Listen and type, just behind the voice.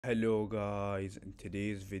Hello guys, in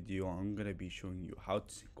today's video I'm gonna be showing you how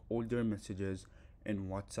to sync older messages in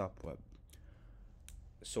WhatsApp web.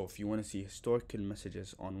 So if you want to see historical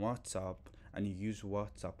messages on WhatsApp and you use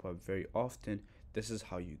WhatsApp web very often, this is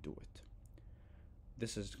how you do it.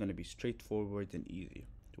 This is gonna be straightforward and easy.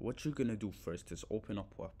 What you're gonna do first is open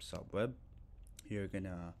up WhatsApp web. You're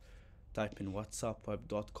gonna type in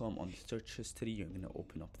whatsappweb.com on the search history. You're gonna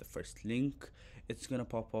open up the first link. It's gonna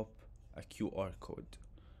pop up a QR code.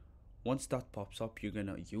 Once that pops up, you're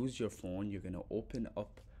gonna use your phone, you're gonna open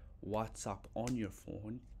up WhatsApp on your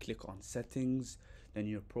phone, click on settings, then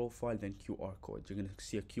your profile, then QR code. You're gonna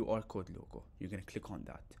see a QR code logo. You're gonna click on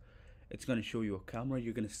that. It's gonna show you a camera,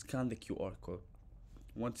 you're gonna scan the QR code.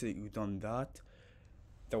 Once you've done that,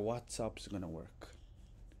 the WhatsApp's gonna work.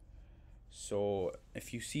 So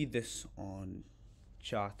if you see this on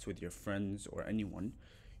chats with your friends or anyone,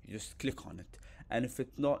 you just click on it. And if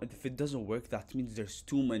it doesn't work, that means there's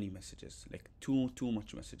too many messages, like too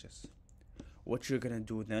much messages. What you're gonna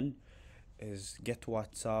do then is get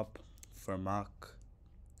WhatsApp for Mac.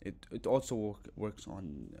 It also works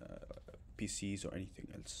on PCs or anything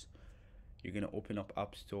else. You're gonna open up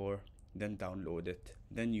App Store, then download it,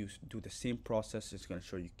 then you do the same process. It's gonna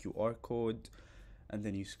show you QR code, and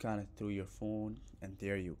then you scan it through your phone, and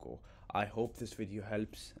there you go. I hope this video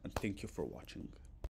helps, and thank you for watching.